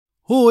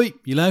Hoi,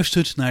 je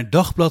luistert naar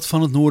Dagblad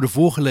van het Noorden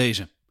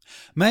voorgelezen.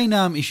 Mijn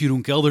naam is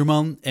Jeroen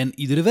Kelderman en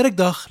iedere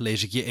werkdag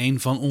lees ik je een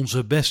van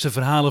onze beste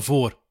verhalen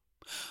voor.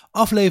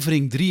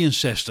 Aflevering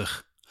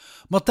 63.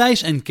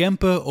 Matthijs en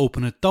Kempe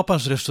openen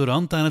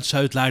tapasrestaurant aan het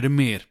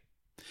Zuidlaardermeer.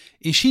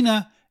 In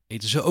China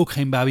eten ze ook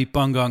geen babi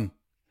pangang.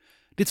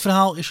 Dit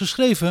verhaal is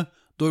geschreven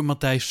door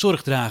Matthijs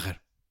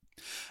Zorgdrager.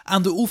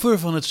 Aan de oever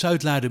van het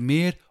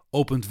Zuidlaardermeer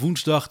opent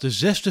woensdag de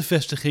 6e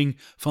vestiging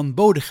van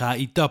Bodega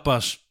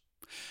Tapas.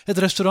 Het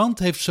restaurant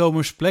heeft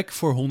zomers plek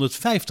voor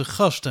 150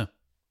 gasten.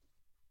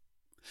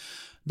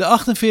 De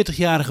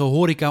 48-jarige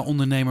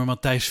horeca-ondernemer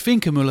Matthijs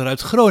Vinkemuller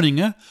uit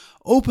Groningen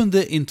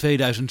opende in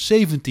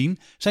 2017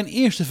 zijn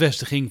eerste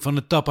vestiging van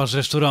het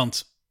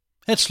tapasrestaurant.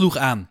 Het sloeg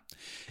aan.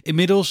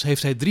 Inmiddels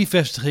heeft hij 3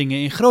 vestigingen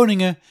in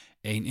Groningen,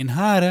 1 in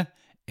Haren,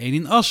 1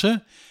 in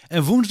Assen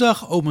en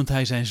woensdag opent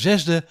hij zijn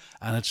 6e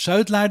aan het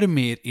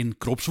Zuidlaardermeer in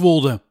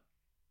Kropswolde.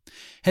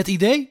 Het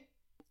idee?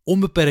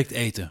 Onbeperkt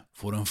eten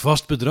voor een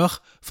vast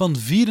bedrag van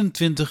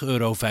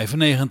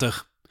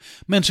 €24,95.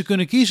 Mensen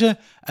kunnen kiezen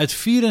uit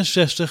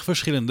 64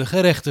 verschillende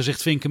gerechten,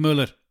 zegt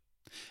Vinkemuller.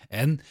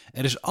 En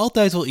er is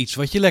altijd wel iets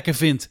wat je lekker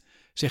vindt,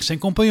 zegt zijn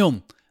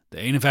compagnon, de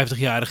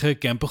 51-jarige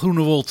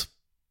Kempe.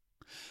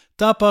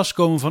 Tapas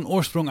komen van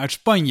oorsprong uit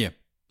Spanje.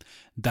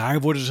 Daar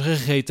worden ze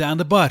gegeten aan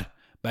de bar,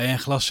 bij een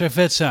glas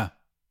cerveza.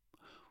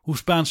 Hoe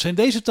Spaans zijn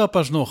deze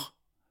tapas nog?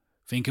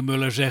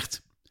 Vinkemuller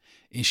zegt: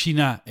 in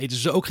China eten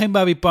ze ook geen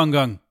babi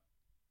pangang.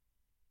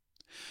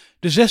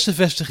 De 6e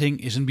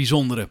vestiging is een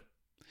bijzondere.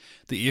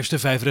 De eerste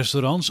 5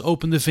 restaurants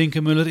opende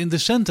Vinkemuller in de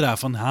centra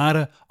van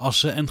Haren,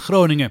 Assen en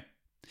Groningen.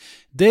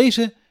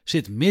 Deze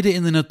zit midden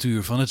in de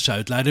natuur van het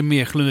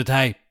Zuidlaardermeer, glundert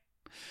hij.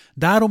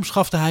 Daarom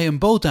schafte hij een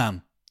boot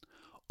aan.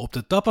 Op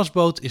de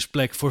tapasboot is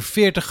plek voor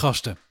 40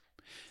 gasten.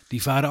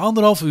 Die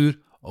varen 1,5 uur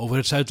over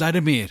het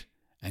Zuidlaardermeer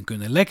en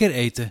kunnen lekker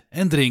eten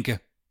en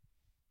drinken.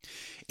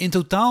 In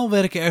totaal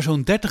werken er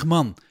zo'n 30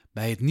 man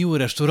bij het nieuwe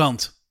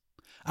restaurant.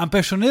 Aan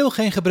personeel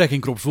geen gebrek in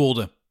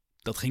Kropswolde.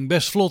 Dat ging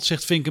best vlot,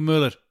 zegt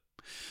Vinkemuller.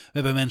 We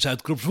hebben mensen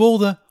uit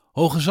Kropswolde,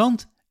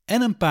 Hoogezand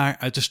en een paar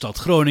uit de stad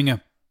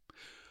Groningen.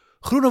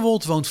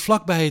 Groenewold woont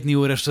vlakbij het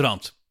nieuwe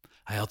restaurant.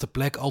 Hij had de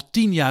plek al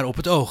 10 jaar op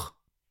het oog.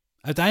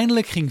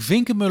 Uiteindelijk ging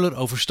Vinkemuller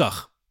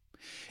overstag.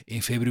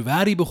 In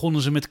februari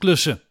begonnen ze met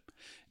klussen.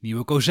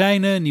 Nieuwe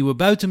kozijnen, nieuwe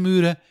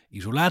buitenmuren,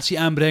 isolatie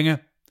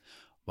aanbrengen.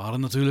 We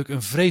hadden natuurlijk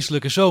een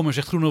vreselijke zomer,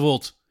 zegt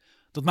Groenewold.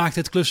 Dat maakt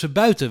het klussen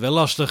buiten wel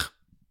lastig.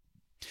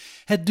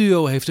 Het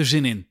duo heeft er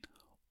zin in.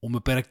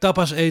 Onbeperkt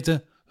tapas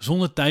eten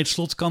zonder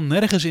tijdslot kan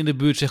nergens in de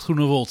buurt, zegt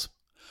Groenewold.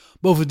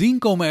 Bovendien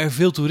komen er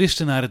veel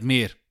toeristen naar het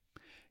meer.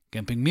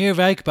 Camping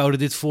Meerwijk bouwde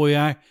dit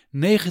voorjaar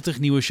 90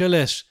 nieuwe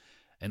chalets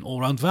en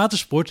Allround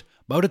Watersport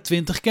bouwde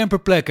 20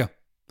 camperplekken.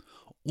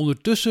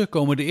 Ondertussen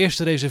komen de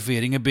eerste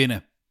reserveringen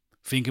binnen.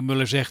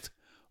 Vinkemuller zegt: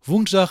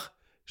 woensdag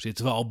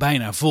zitten we al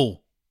bijna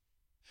vol.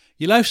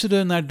 Je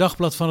luisterde naar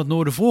Dagblad van het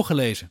Noorden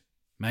voorgelezen.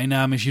 Mijn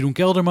naam is Jeroen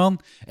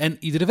Kelderman en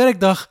iedere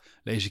werkdag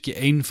lees ik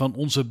je een van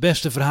onze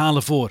beste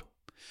verhalen voor.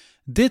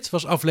 Dit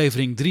was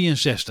aflevering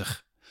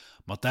 63.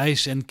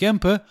 Matthijs en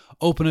Kempe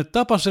openen het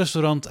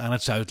tapasrestaurant aan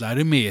het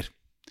Zuidlaardermeer.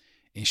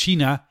 In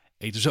China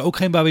eten ze ook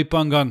geen babi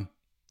pangang.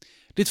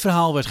 Dit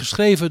verhaal werd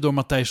geschreven door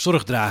Matthijs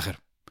Zorgdrager.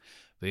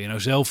 Wil je nou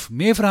zelf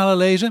meer verhalen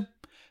lezen?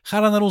 Ga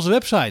dan naar onze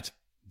website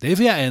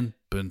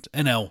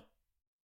dvan.nl.